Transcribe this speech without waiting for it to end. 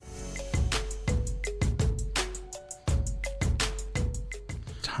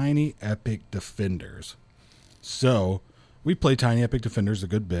Tiny Epic Defenders. So we played Tiny Epic Defenders a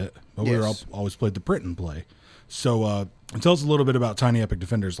good bit, but we always played the print and play. So tell us a little bit about Tiny Epic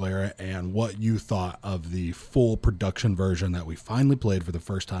Defenders, Lara, and what you thought of the full production version that we finally played for the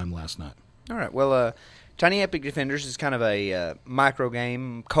first time last night. All right. Well, Tiny Epic Defenders is kind of a micro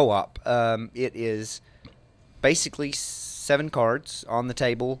game co-op. It is basically 7 cards on the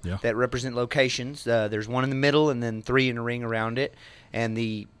table that represent locations. There's one in the middle and then 3 in a ring around it. And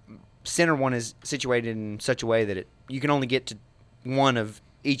the center one is situated in such a way that you can only get to one of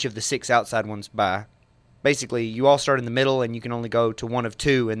each of the 6 outside ones by. Basically, you all start in the middle, and you can only go to one of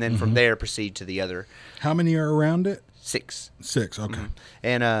 2, and then from there proceed to the other. How many are around it? 6. 6, okay.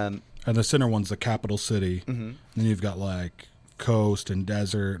 Mm-hmm. And the center one's the capital city. Mm-hmm. Then you've got like coast and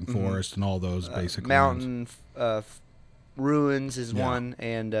desert and forest and all those basic mountain, ruins is one,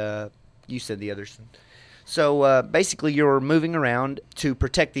 and you said the others. So basically, you're moving around to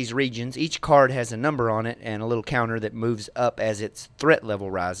protect these regions. Each card has a number on it and a little counter that moves up as its threat level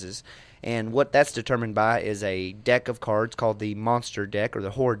rises. And what that's determined by is a deck of cards called the Monster Deck or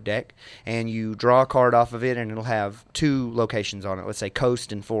the Horde Deck. And you draw a card off of it, and it'll have 2 locations on it. Let's say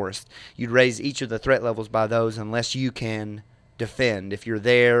coast and forest. You'd raise each of the threat levels by those unless you can defend. If you're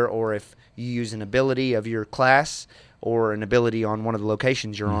there, or if you use an ability of your class or an ability on one of the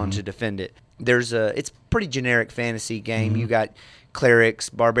locations you're on to defend it. It's a pretty generic fantasy game. You got clerics,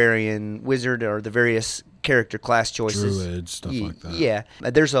 barbarian, wizard, or the various character class choices. Druid, stuff like that. Yeah.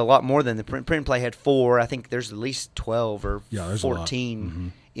 There's a lot more than the print and play had 4. I think there's at least 12 or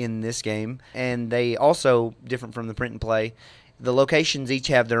 14 in this game. And they also, different from the print and play, the locations each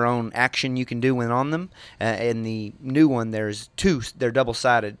have their own action you can do when on them. In the new one, there's 2. They're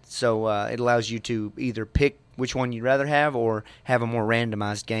double-sided. So it allows you to either pick which one you'd rather have or have a more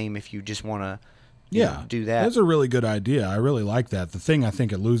randomized game if you just want to do that. That's a really good idea. I really like that. The thing I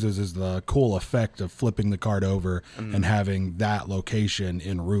think it loses is the cool effect of flipping the card over and having that location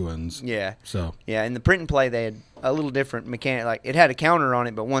in ruins. Yeah. So in the print and play, they had a little different mechanic. Like, it had a counter on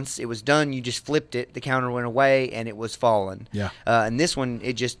it, but once it was done, you just flipped it. The counter went away, and it was fallen. Yeah. And this one,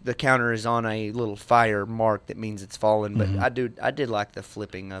 the counter is on a little fire mark that means it's fallen. But I did like the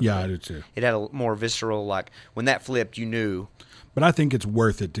flipping of it. Yeah, I did too. It had a more visceral, like, when that flipped, you knew. But I think it's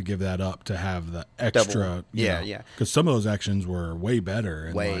worth it to give that up to have the extra. Double. Yeah. Because some of those actions were way better.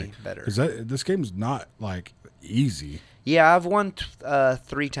 And better. Because this game's not, like, easy. Yeah, I've won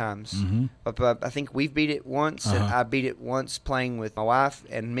 3 times. I think we've beat it once, and I beat it once playing with my wife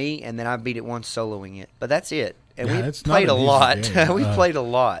and me, and then I beat it once soloing it. But that's it. And we played a lot. We played a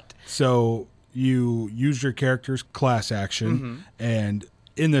lot. So you use your character's class action, and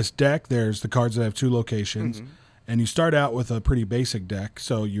in this deck, there's the cards that have 2 locations. And you start out with a pretty basic deck,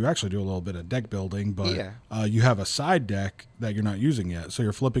 so you actually do a little bit of deck building, but you have a side deck that you're not using yet. So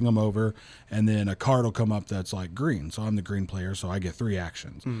you're flipping them over, and then a card will come up that's like green. So I'm the green player, so I get 3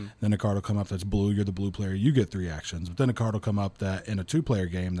 actions. Then a card will come up that's blue. You're the blue player. You get 3 actions. But then a card will come up that in a 2-player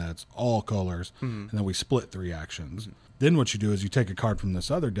game that's all colors, and then we split 3 actions. Then what you do is you take a card from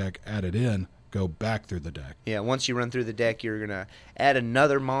this other deck, add it in, go back through the deck. Yeah, once you run through the deck, you're going to add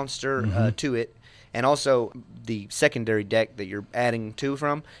another monster to it. And also, the secondary deck that you're adding to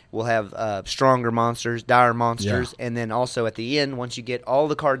from will have stronger monsters, dire monsters, and then also at the end, once you get all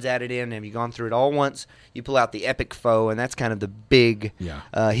the cards added in and you've gone through it all once, you pull out the epic foe, and that's kind of the big.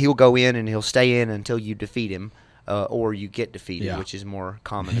 He'll go in and he'll stay in until you defeat him, or you get defeated, which is more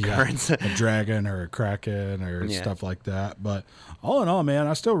common occurrence. A dragon or a kraken or stuff like that. But all in all, man,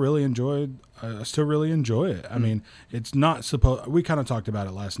 I still really enjoy it. I mean, it's not supposed. We kind of talked about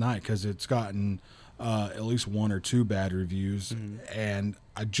it last night because it's gotten at least 1 or 2 bad reviews, and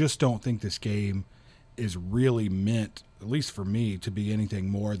I just don't think this game is really meant, at least for me, to be anything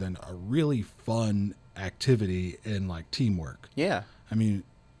more than a really fun activity in like teamwork. Yeah, I mean,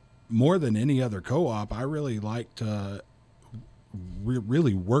 more than any other co-op, I really like to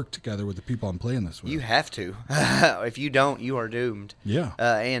really work together with the people I'm playing this with. You have to. If you don't, you are doomed. Yeah.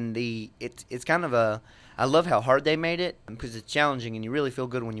 And it's kind of I love how hard they made it because it's challenging and you really feel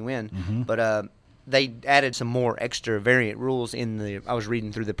good when you win. But they added some more extra variant rules I was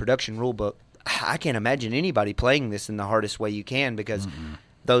reading through the production rule book. I can't imagine anybody playing this in the hardest way you can because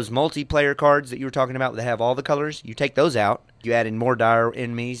those multiplayer cards that you were talking about that have all the colors, you take those out. You add in more dire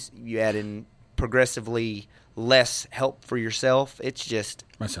enemies. You add in progressively less help for yourself. It's just...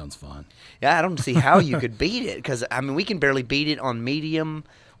 That sounds fun. Yeah, I don't see how you could beat it because, I mean, we can barely beat it on medium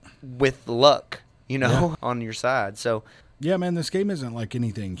with luck, on your side. So Yeah, man, this game isn't like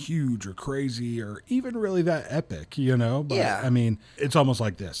anything huge or crazy or even really that epic, you know? But, Yeah. I mean, it's almost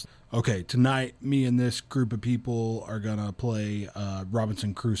like this. Okay, tonight, me and this group of people are going to play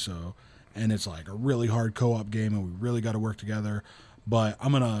Robinson Crusoe, and it's like a really hard co-op game, and we really got to work together. But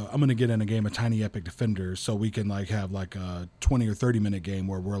I'm gonna get in a game of Tiny Epic Defenders so we can like have like a 20 or 30-minute game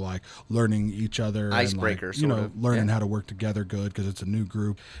where we're like learning each other, Icebreaker, and, like, you know, sort of. learning Yeah. how to work together good because it's a new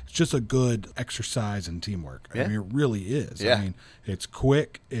group. It's just a good exercise in teamwork. Yeah. I mean, it really is. Yeah. I mean, it's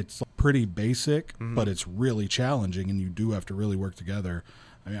quick, it's pretty basic, but it's really challenging, and you do have to really work together.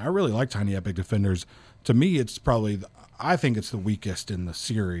 I mean, I really like Tiny Epic Defenders. To me, it's probably I think it's the weakest in the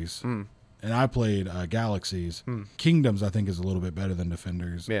series. And I played Galaxies. Kingdoms, I think, is a little bit better than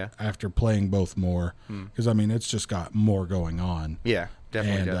Defenders. Yeah. After playing both more, because I mean, it's just got more going on. Yeah,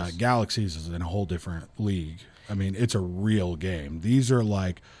 definitely And does. Galaxies is in a whole different league. I mean, it's a real game. These are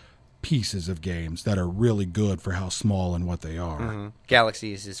like pieces of games that are really good for how small and what they are.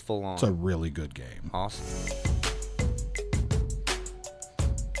 Galaxies is full on. It's a really good game. Awesome.